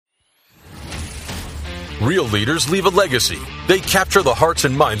Real leaders leave a legacy. They capture the hearts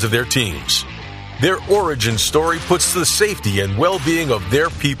and minds of their teams. Their origin story puts the safety and well-being of their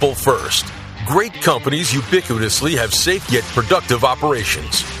people first. Great companies ubiquitously have safe yet productive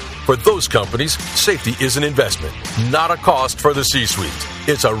operations. For those companies, safety is an investment, not a cost for the C-suite.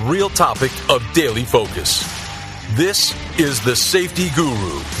 It's a real topic of daily focus. This is The Safety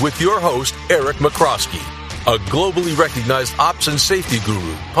Guru with your host, Eric McCroskey, a globally recognized ops and safety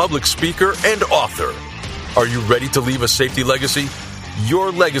guru, public speaker, and author. Are you ready to leave a safety legacy? Your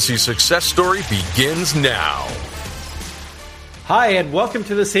legacy success story begins now. Hi, and welcome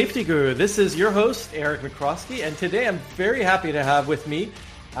to The Safety Guru. This is your host, Eric McCroskey, and today I'm very happy to have with me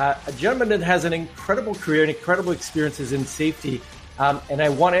a gentleman that has an incredible career and incredible experiences in safety. And I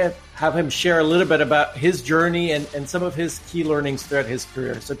want to have him share a little bit about his journey and some of his key learnings throughout his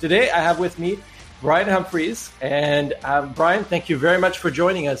career. So today I have with me Brian Humphreys. And Brian, thank you very much for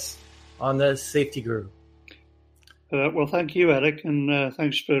joining us on The Safety Guru. Well, thank you, Eric, and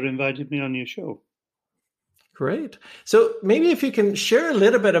thanks for inviting me on your show. Great. So maybe if you can share a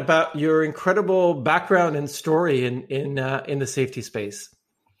little bit about your incredible background and story in the safety space.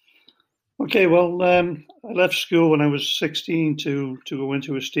 Okay, well, I left school when I was 16 to go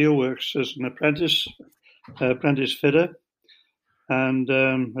into a steelworks as an apprentice fitter. And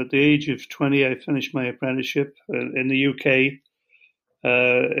at the age of 20, I finished my apprenticeship. In the UK,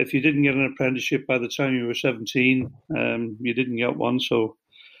 if you didn't get an apprenticeship by the time you were 17, you didn't get one. So,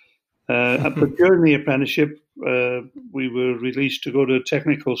 but during the apprenticeship, we were released to go to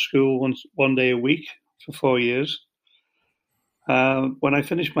technical school one day a week for 4 years. When I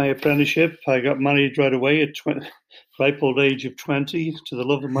finished my apprenticeship, I got married right away at ripe old age of 20 to the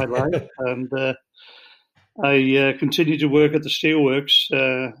love of my life, and I continued to work at the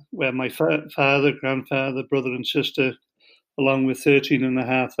steelworks, where my father, grandfather, brother, and sister, along with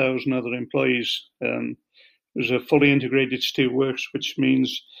 13,500 other employees, it was a fully integrated steelworks, which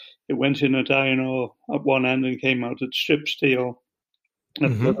means it went in at iron ore at one end and came out at strip steel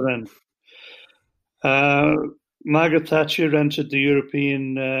at the other end. Margaret Thatcher entered the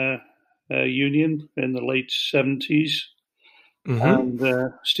European Union in the late 70s, and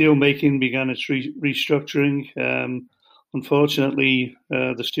steel making began its restructuring. Unfortunately,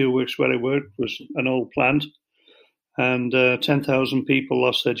 the steelworks where I worked was an old plant, and 10,000 people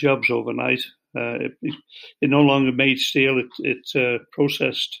lost their jobs overnight. It no longer made steel; it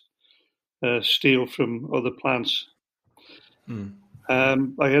processed steel from other plants.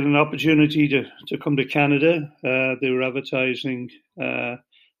 I had an opportunity to come to Canada. They were advertising at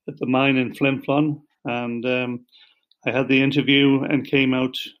the mine in Flin Flon, and I had the interview and came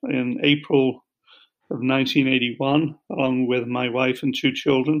out in April of 1981, along with my wife and two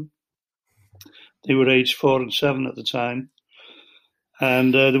children. They were aged 4 and 7 at the time.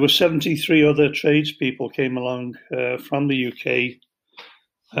 And there were 73 other tradespeople came along from the UK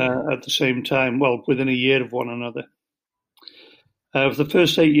at the same time, well, within a year of one another. For the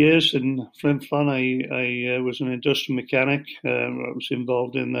first 8 years in Flin Flon, I was an industrial mechanic. I was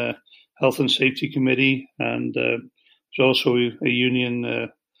involved in the Health and Safety Committee and was also a union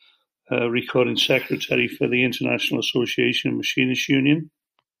recording secretary for the International Association of Machinists Union.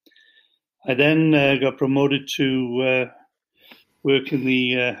 I then got promoted to work in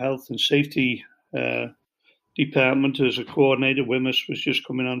the Health and Safety department as a coordinator. Wimmis was just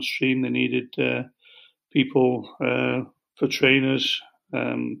coming on stream. They needed people for trainers.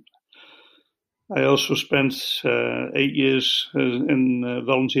 I also spent 8 years in the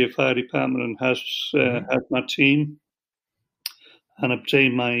volunteer fire department and had my team and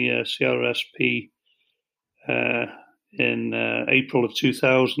obtained my CRSP in April of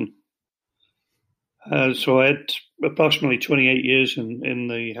 2000. So I had approximately 28 years in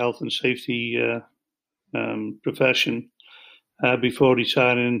the health and safety profession before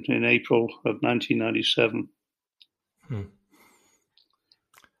retiring in April of 1997.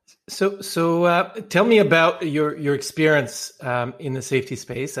 So tell me about your experience in the safety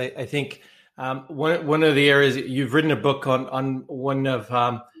space. I think one of the areas you've written a book on one of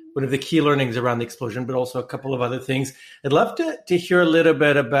the key learnings around the explosion, but also a couple of other things. I'd love to hear a little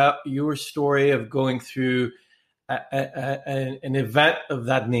bit about your story of going through an event of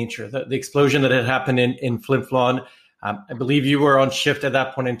that nature, the explosion that had happened in Flin Flon. I believe you were on shift at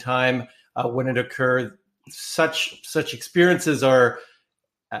that point in time when it occurred. Such experiences are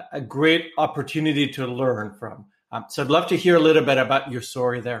a great opportunity to learn from. So I'd love to hear a little bit about your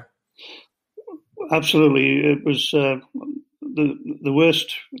story there. Absolutely. It was the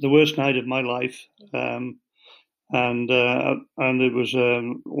worst night of my life. And it was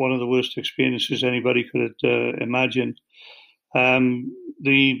one of the worst experiences anybody could imagine.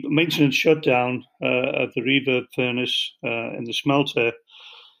 The maintenance shutdown of the reverb furnace in the smelter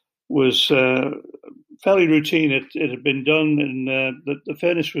was fairly routine. It had been done, and the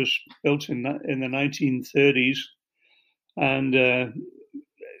furnace was built in the 1930s, and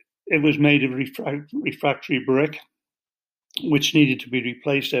it was made of refractory brick, which needed to be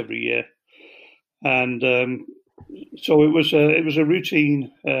replaced every year. And so it was a routine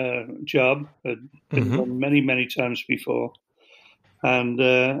job. It had been done many times before. And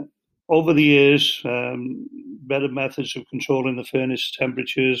over the years, better methods of controlling the furnace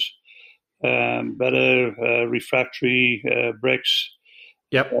temperatures, better refractory bricks,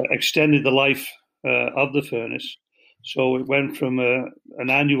 extended the life of the furnace. So it went from an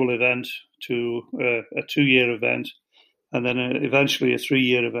annual event to a 2-year event, and then eventually a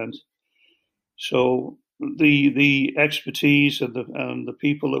 3-year event. So the expertise and the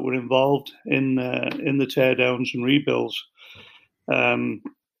people that were involved in the teardowns and rebuilds, the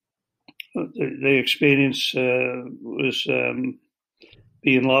experience was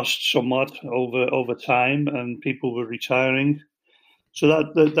being lost somewhat over time, and people were retiring. So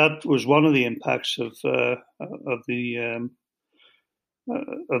that was one of the impacts of the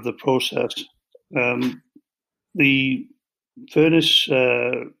process. The furnace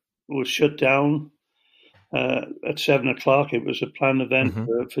was shut down at 7:00. It was a planned event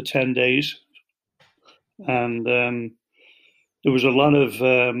for 10 days, and there was a lot of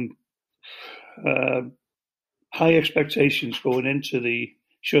high expectations going into the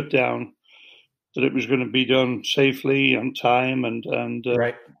shutdown, that it was going to be done safely, on time, and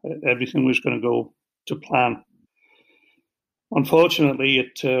everything was going to go to plan. Unfortunately,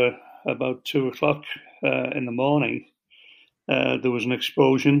 at about 2:00 in the morning, there was an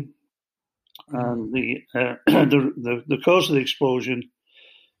explosion, and the cause of the explosion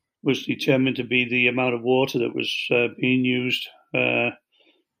was determined to be the amount of water that was being used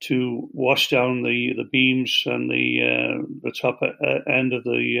to wash down the beams and the top end of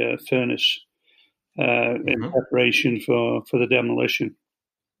the furnace in preparation for the demolition.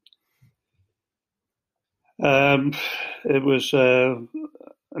 It was an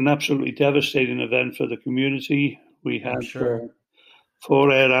absolutely devastating event for the community. We had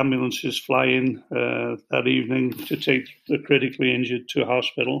 4 air ambulances flying that evening to take the critically injured to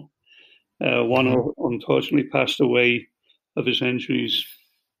hospital. One unfortunately passed away of his injuries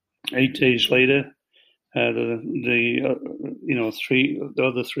 8 days later. The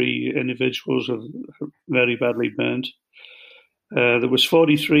other 3 individuals are very badly burnt. There was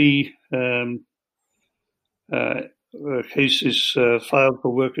 43 cases filed for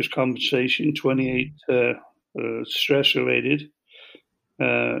workers' compensation, 28 stress-related,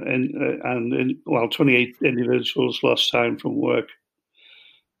 and 28 individuals lost time from work.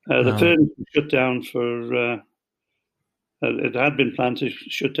 The furnace was shut down for. It had been planned to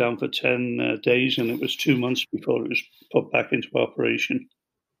shut down for 10 days, and it was 2 months before it was put back into operation.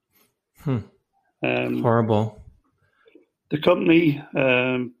 Horrible. The company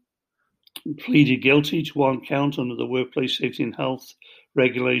pleaded guilty to 1 count under the workplace safety and health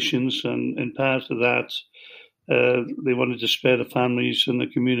regulations, and in part of that, they wanted to spare the families and the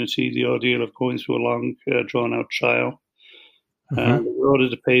community the ordeal of going through a long, drawn-out trial. And they were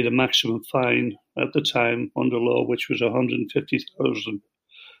ordered to pay the maximum fine at the time under law, which was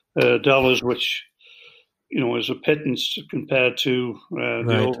 $150,000, which, is a pittance compared to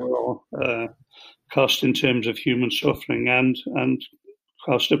the overall cost in terms of human suffering and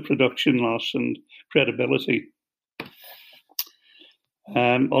cost of production loss and credibility.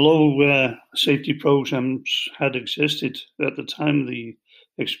 Although safety programs had existed at the time of the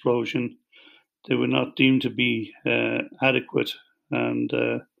explosion, they were not deemed to be adequate, and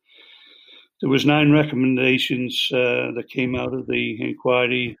there was 9 recommendations that came out of the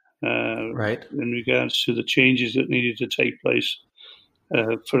inquiry in regards to the changes that needed to take place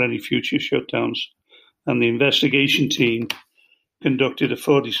for any future shutdowns. And the investigation team conducted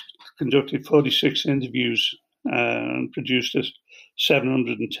 46 interviews and produced a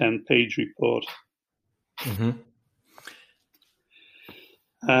 710-page report.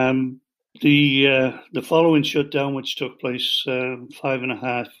 The following shutdown, which took place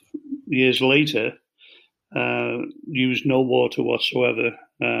 5.5 years later, used no water whatsoever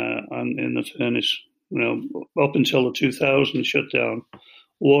in the furnace. Up until the 2000 shutdown,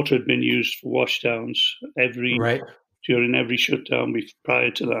 water had been used for washdowns during every shutdown prior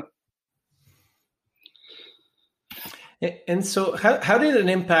to that. And so how did it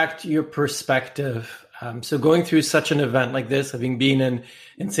impact your perspective? So going through such an event like this, having been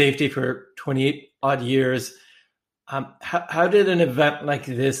in safety for 28 odd years, how did an event like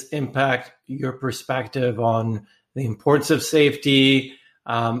this impact your perspective on the importance of safety,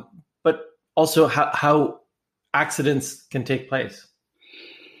 but also how accidents can take place.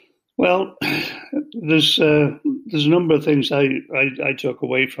 Well, there's a number of things I took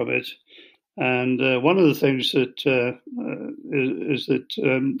away from it, and one of the things that is that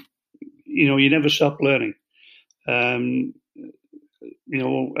you never stop learning. And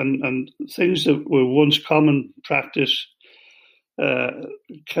things that were once common practice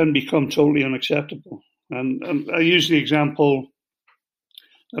can become totally unacceptable. And I use the example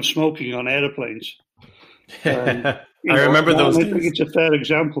of smoking on airplanes. I remember those days. I think it's a fair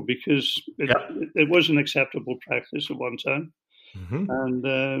example because it was an acceptable practice at one time. Mm-hmm. And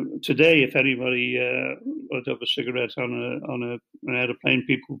today, if anybody would have a cigarette on an airplane,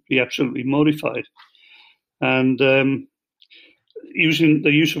 people would be absolutely mortified. And the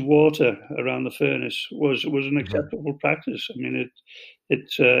use of water around the furnace was an acceptable practice. I mean,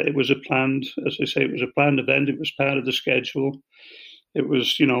 it was a planned, as I say, it was a planned event. It was part of the schedule. It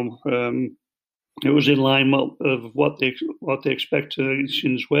was, it was in line of what the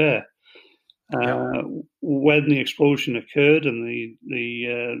expectations were. When the explosion occurred and the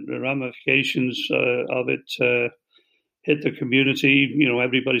ramifications of it hit the community,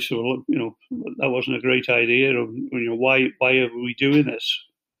 everybody said, well, that wasn't a great idea. Or, why are we doing this?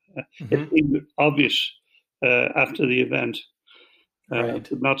 It seemed obvious after the event, but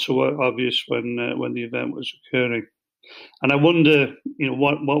not so obvious when the event was occurring. And I wonder,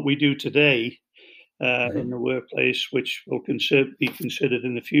 what we do today in the workplace, which will be considered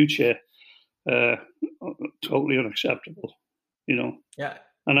in the future totally unacceptable. Yeah,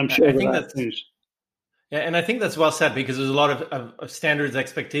 and I'm sure I think that's things. Yeah, and I think that's well said because there's a lot of standards,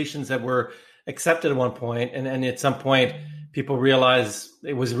 expectations that were accepted at one point, and at some point people realized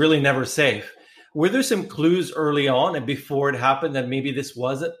it was really never safe. Were there some clues early on and before it happened that maybe this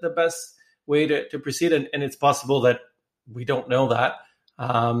wasn't the best way to proceed? And it's possible that we don't know that.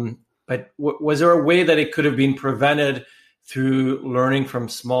 But was there a way that it could have been prevented through learning from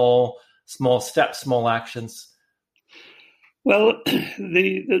small steps, small actions? Well,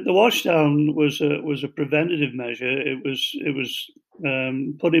 the washdown was a preventative measure. It was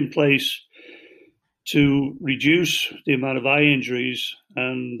put in place to reduce the amount of eye injuries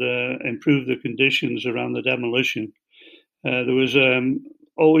and improve the conditions around the demolition. There was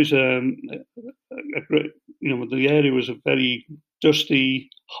always a great, the area was a very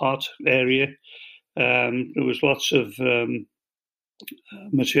dusty, hot area. There was lots of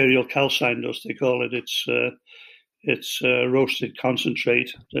material calcine dust, they call it. It's roasted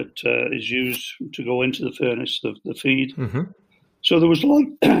concentrate that is used to go into the furnace, the feed. Mm-hmm. So there was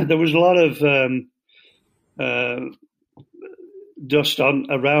a lot of dust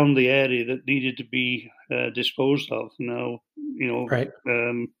around the area that needed to be disposed of. Now,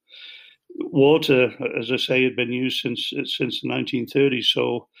 water, as I say, had been used since the 1930s.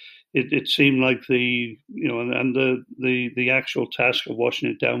 So it seemed like the actual task of washing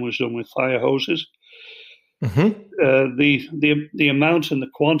it down was done with fire hoses. Mm-hmm. The amount and the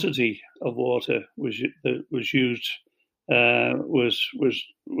quantity of water that was used was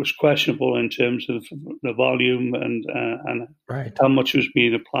questionable in terms of the volume and how much was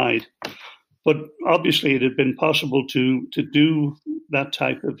being applied. But obviously, it had been possible to do that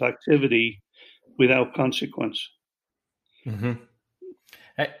type of activity without consequence. Mm-hmm.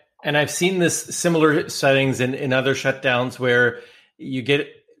 And I've seen this similar settings in other shutdowns where you get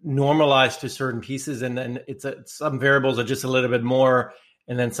normalized to certain pieces, and then some variables are just a little bit more,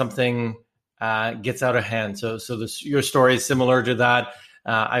 and then something gets out of hand. So your story is similar to that.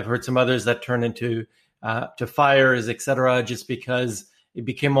 I've heard some others that turn into to fires, etc., just because it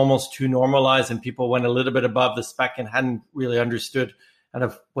became almost too normalized, and people went a little bit above the spec and hadn't really understood kind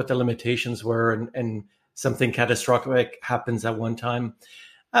of what the limitations were, and something catastrophic happens at one time.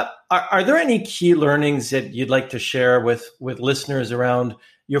 Are there any key learnings that you'd like to share with listeners around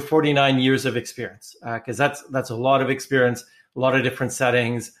your 49 years of experience? Because that's a lot of experience, a lot of different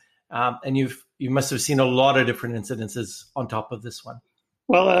settings, and you must have seen a lot of different incidences on top of this one.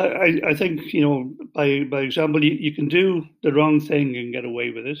 Well, I think, by example, you can do the wrong thing and get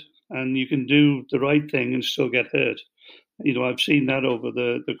away with it, and you can do the right thing and still get hurt. I've seen that over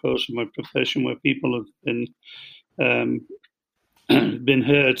the course of my profession where people have been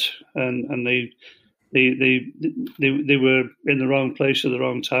hurt and they were in the wrong place at the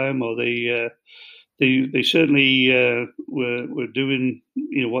wrong time, or they certainly were doing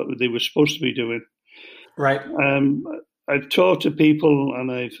what they were supposed to be doing. Right. I've talked to people,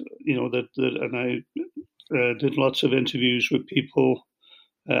 and I did lots of interviews with people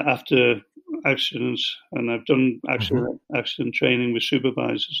after accidents, and I've done accident training with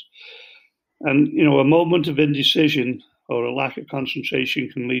supervisors. And, a moment of indecision or a lack of concentration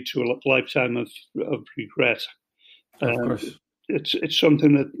can lead to a lifetime of regret. Of course. It's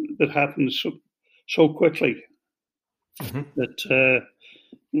something that happens so quickly that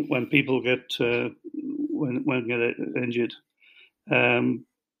when people get when get injured,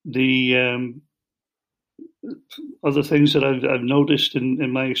 the other things that I've noticed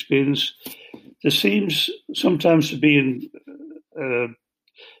in my experience, there seems sometimes to be a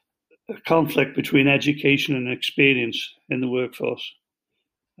conflict between education and experience in the workforce.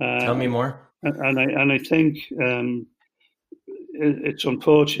 Tell me more. And I think it's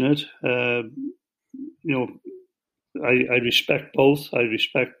unfortunate. I respect both. I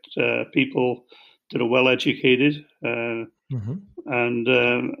respect people that are well educated, and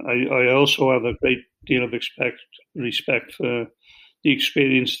I also have a great deal of respect for the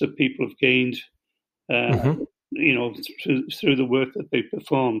experience that people have gained, through the work that they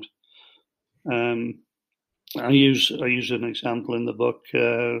performed. I use an example in the book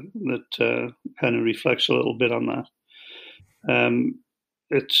that kind of reflects a little bit on that.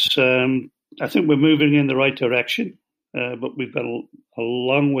 I think we're moving in the right direction, but we've got a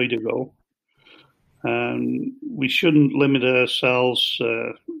long way to go. We shouldn't limit ourselves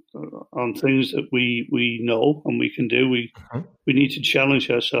on things that we know and we can do. We need to challenge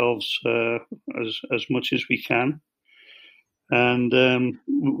ourselves as much as we can, and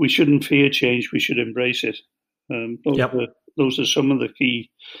we shouldn't fear change. We should embrace it. Those are some of the key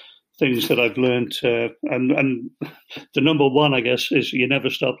things that I've learned, and the number one, I guess, is you never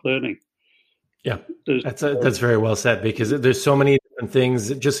stop learning. Yeah, that's very well said, because there's so many different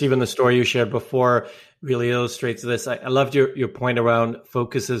things. Just even the story you shared before really illustrates this. I loved your point around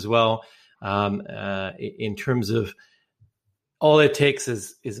focus as well, in terms of all it takes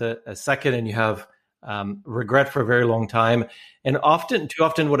is a second, and you have regret for a very long time. And too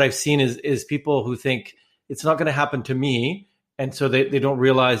often, what I've seen is people who think it's not going to happen to me, and so they don't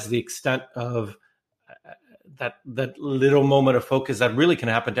realize the extent of that little moment of focus that really can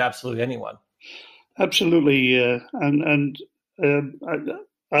happen to absolutely anyone. Absolutely, and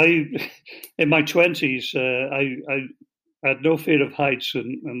I in my 20s, I had no fear of heights,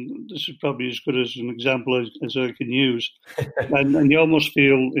 and this is probably as good as an example as I can use. and you almost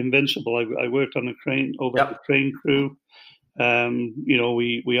feel invincible. I worked on a crane, the crane crew.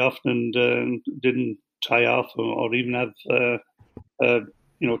 We often didn't tie off or even have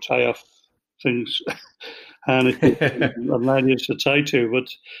tie off things. And allowed you to tie to, but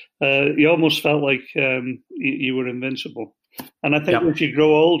you almost felt like you were invincible. And I think as you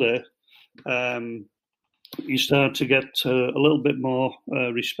grow older, you start to get a little bit more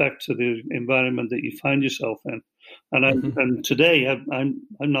respect to the environment that you find yourself in. And today, I'm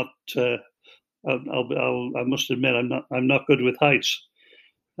not. I must admit, I'm not good with heights.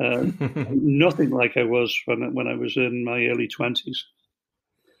 Nothing like I was when I was in my early 20s.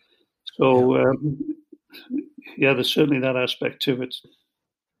 So. There's certainly that aspect to it.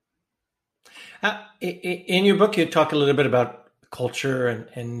 In your book, you talk a little bit about culture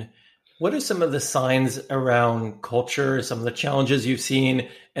and what are some of the signs around culture, some of the challenges you've seen,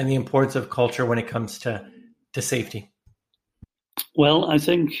 and the importance of culture when it comes to safety? Well, I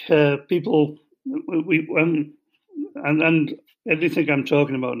think people, and everything I'm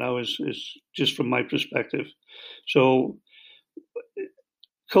talking about now is just from my perspective. So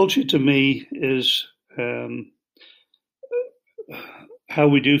culture to me is how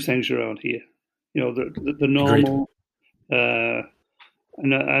we do things around here, the normal, and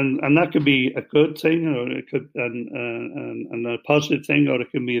that could be a good thing, or it could and a positive thing, or it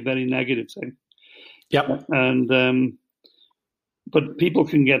can be a very negative thing. Yeah, and but people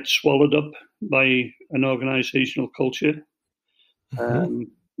can get swallowed up by an organizational culture.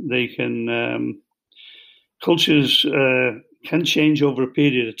 They can cultures can change over a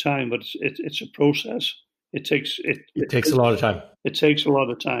period of time, but it's a process. It takes a lot of time. It takes a lot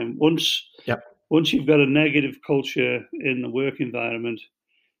of time. Once you've got a negative culture in the work environment,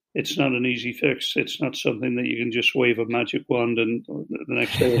 it's not an easy fix. It's not something that you can just wave a magic wand and the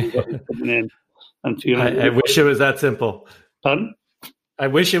next day everybody's coming in and feeling. I wish it was that simple. Pardon? I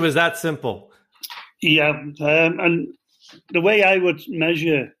wish it was that simple. Yeah, and the way I would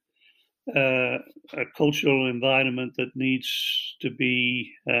measure a cultural environment that needs to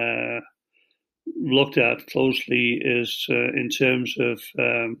be looked at closely is in terms of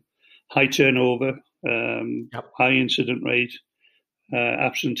high turnover, high incident rate,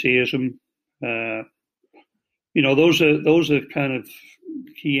 absenteeism. Those are kind of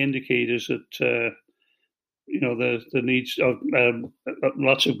key indicators that the needs of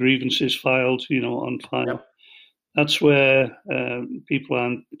lots of grievances filed, on time. that's where people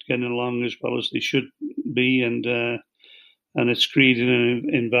aren't getting along as well as they should be, and it's creating an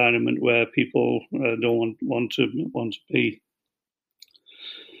environment where people don't want to be.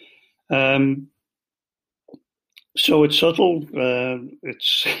 So it's subtle. It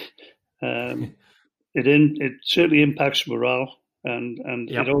certainly impacts morale, and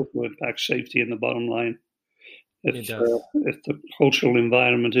it Yep, also impacts safety in the bottom line. it If does. if the cultural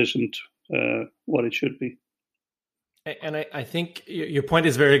environment isn't what it should be. And I think your point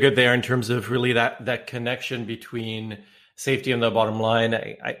is very good there in terms of really that connection between safety and the bottom line.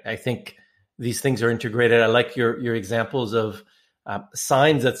 I think these things are integrated. I like your examples of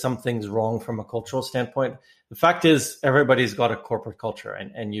signs that something's wrong from a cultural standpoint. The fact is, everybody's got a corporate culture,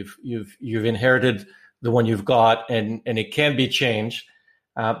 and you've inherited the one you've got, and it can be changed.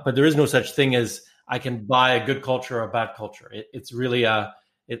 But there is no such thing as I can buy a good culture or a bad culture. It's really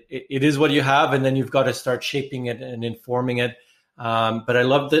it is what you have, and then you've got to start shaping it and informing it. But I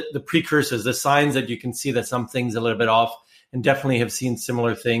love the precursors, the signs that you can see that something's a little bit off, and definitely have seen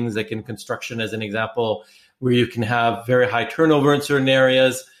similar things, like in construction, as an example, where you can have very high turnover in certain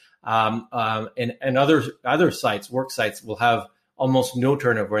areas, and other sites, work sites, will have almost no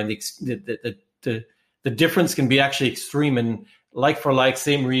turnover, and the difference can be actually extreme. And like for like,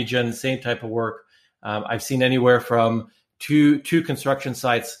 same region, same type of work, I've seen anywhere from two construction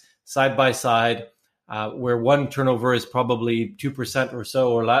sites side by side, where one turnover is probably 2% or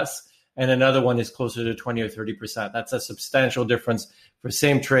so or less, and another one is closer to 20 or 30%. That's a substantial difference for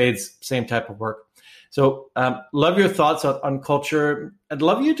same trades, same type of work. So love your thoughts on culture. I'd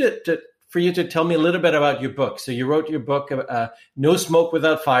love you for you to tell me a little bit about your book. So you wrote your book, No Smoke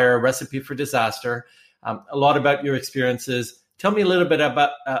Without Fire, A Recipe for Disaster, a lot about your experiences. Tell me a little bit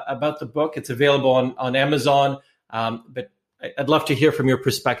about the book. It's available on Amazon, but I'd love to hear from your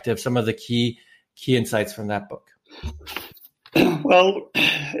perspective some of the key insights from that book. Well,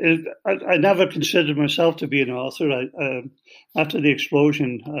 I never considered myself to be an author. After the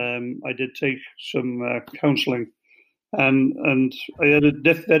explosion, I did take some counselling, and I had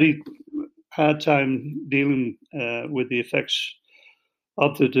a very hard time dealing with the effects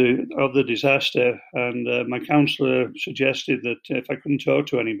of the disaster. And my counsellor suggested that if I couldn't talk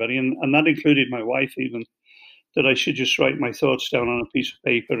to anybody, and that included my wife even, that I should just write my thoughts down on a piece of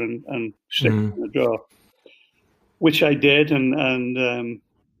paper and stick them in the drawer, which I did. And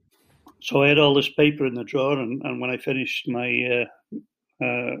so I had all this paper in the drawer. And when I finished my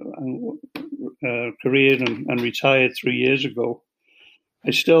career and retired 3 years ago,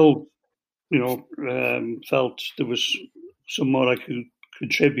 I still, felt there was some more I could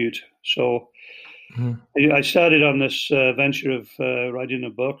contribute. So I started on this venture of writing a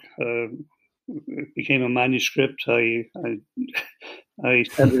book. It became a manuscript. I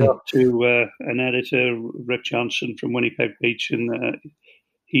sent it off to an editor, Rick Johnson from Winnipeg Beach, and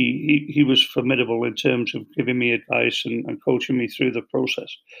he was formidable in terms of giving me advice and coaching me through the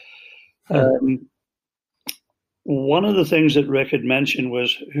process. One of the things that Rick had mentioned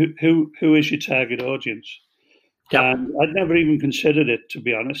was who is your target audience? Yep. And I'd never even considered it, to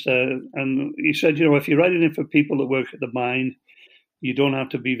be honest. And he said, if you're writing it for people that work at the mine, you don't have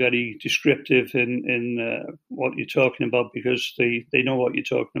to be very descriptive in what you're talking about, because they know what you're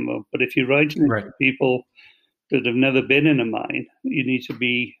talking about. But if you're writing it for people that have never been in a mine, you need to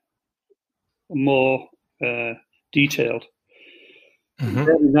be more detailed.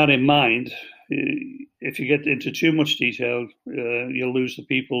 Bearing that in mind, if you get into too much detail, you'll lose the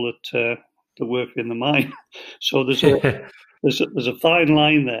people that work in the mine. So there's a fine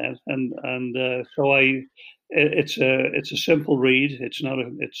line there, and so it's a simple read. It's not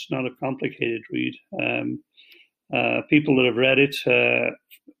a complicated read. People that have read it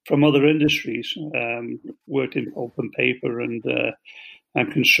from other industries, worked in pulp and paper and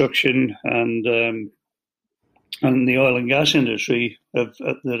construction and the oil and gas industry that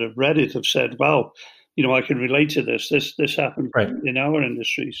have read it have said, "Wow, I can relate to this. This happened in our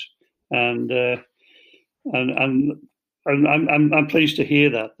industries," and I'm pleased to hear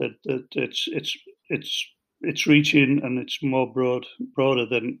that it's reaching and it's more broader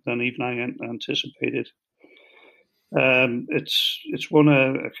than even I anticipated. It's won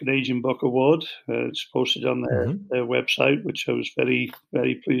a Canadian Book Award. It's posted on their website, which I was very,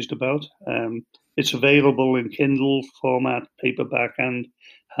 very pleased about. It's available in Kindle format, paperback, and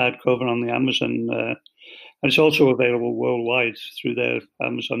hardcover on the Amazon. And it's also available worldwide through their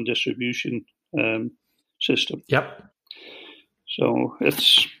Amazon distribution system. Yep. So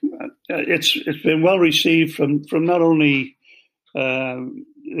it's been well received from not only the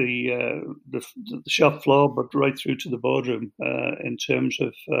shop floor, but right through to the boardroom. In terms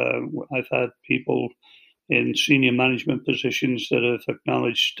of, I've had people in senior management positions that have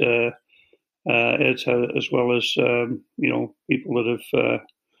acknowledged it, as well as people that have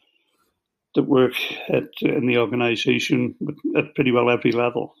that work in the organisation at pretty well every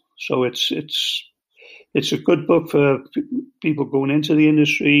level. So it's a good book for people going into the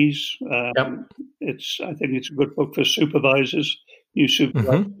industries. I think it's a good book for supervisors, new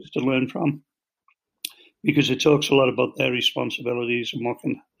supervisors to learn from, because it talks a lot about their responsibilities and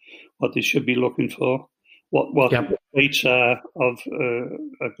what they should be looking for, what the traits are of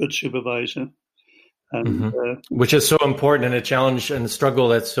a good supervisor. And, which is so important, and a challenge and a struggle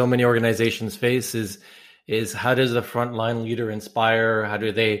that so many organizations face is how does the frontline leader inspire? How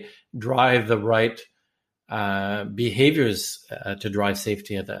do they drive the right behaviors to drive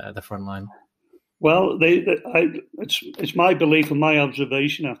safety at the front line? Well, it's my belief and my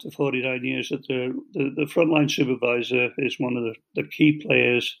observation after 49 years that the frontline supervisor is one of the key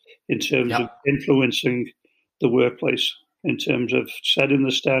players in terms of influencing the workplace, in terms of setting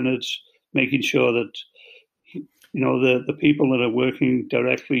the standards, making sure that the people that are working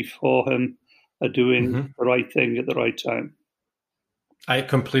directly for him are doing the right thing at the right time. I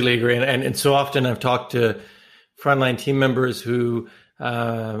completely agree. And so often I've talked to frontline team members who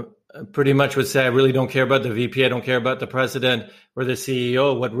pretty much would say, I really don't care about the VP. I don't care about the president or the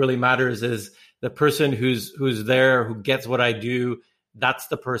CEO. What really matters is the person who's there, who gets what I do. That's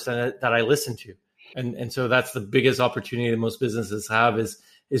the person that I listen to. And so that's the biggest opportunity that most businesses have is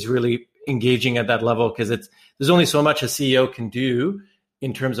really engaging at that level, because there's only so much a CEO can do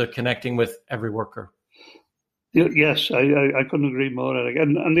in terms of connecting with every worker. Yes, I couldn't agree more.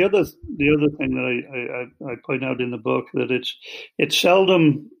 And the other thing that I point out in the book, that it's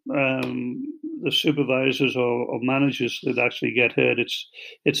seldom the supervisors or managers that actually get hurt.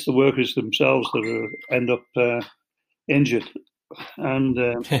 It's the workers themselves that end up injured. And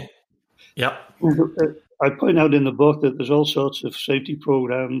I point out in the book that there's all sorts of safety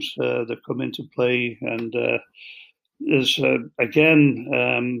programs that come into play, and there's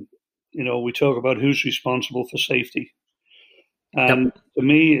we talk about who's responsible for safety, and to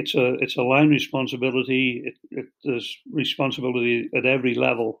me, it's a line responsibility. There's responsibility at every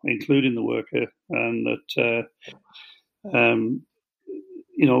level, including the worker, and that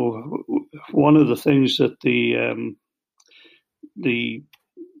one of the things that the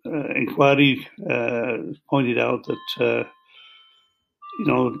inquiry pointed out that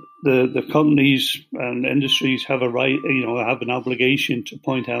the companies and industries have a right, have an obligation to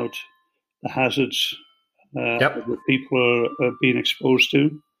point out the hazards that people are being exposed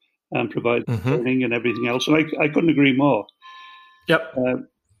to, and provide training and everything else. And I couldn't agree more.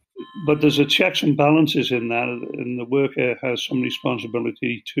 But there's a checks and balances in that, and the worker has some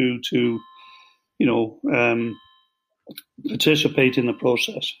responsibility to participate in the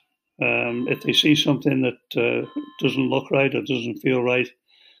process. If they see something that doesn't look right or doesn't feel right,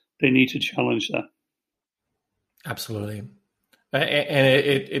 they need to challenge that. Absolutely. And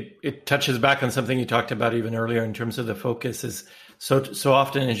it touches back on something you talked about even earlier in terms of the focus. Is so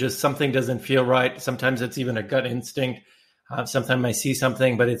often it's just something doesn't feel right. Sometimes it's even a gut instinct. Sometimes I see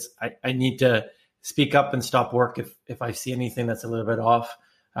something, but I need to speak up and stop work if I see anything that's a little bit off.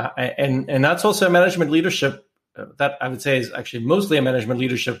 And that's also a management leadership that I would say is actually mostly a management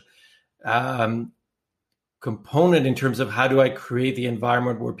leadership component, in terms of how do I create the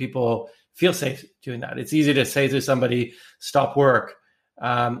environment where people feel safe doing that. It's easy to say to somebody, stop work.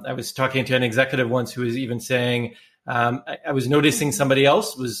 I was talking to an executive once who was even saying, I was noticing somebody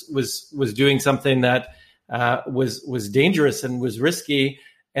else was doing something that was dangerous and was risky,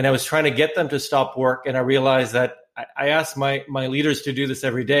 and I was trying to get them to stop work, and I realized that I asked my leaders to do this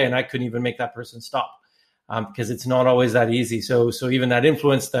every day, and I couldn't even make that person stop. Because it's not always that easy. So even that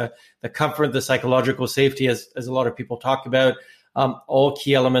influence, the comfort, the psychological safety, as a lot of people talk about, all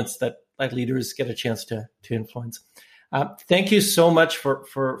key elements that leaders get a chance to influence. Thank you so much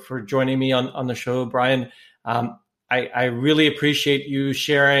for joining me on the show, Brian. I really appreciate you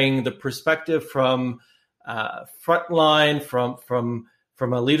sharing the perspective from frontline, from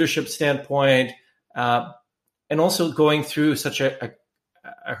a leadership standpoint, and also going through such a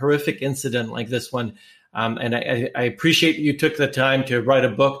horrific incident like this one. And I appreciate you took the time to write a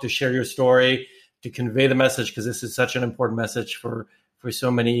book, to share your story, to convey the message, because this is such an important message for so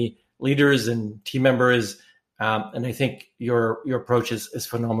many leaders and team members. And I think your approach is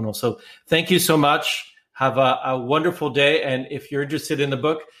phenomenal. So thank you so much. Have a wonderful day. And if you're interested in the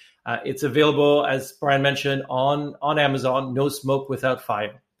book, it's available, as Brian mentioned, on Amazon, No Smoke Without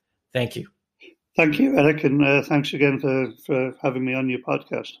Fire. Thank you. Thank you, Eric. And thanks again for having me on your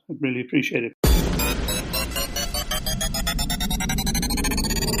podcast. I really appreciate it.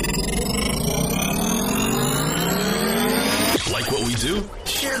 do?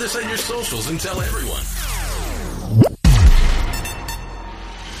 Share this on your socials and tell everyone.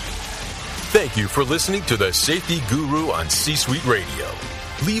 Thank you for listening to the Safety Guru on C-Suite Radio.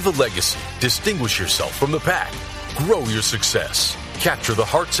 Leave a legacy, distinguish yourself from the pack, grow your success, capture the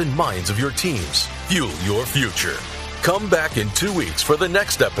hearts and minds of your teams, fuel your future. Come back in 2 weeks for the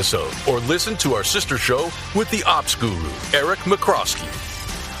next episode or listen to our sister show with the Ops Guru, Eric McCroskey.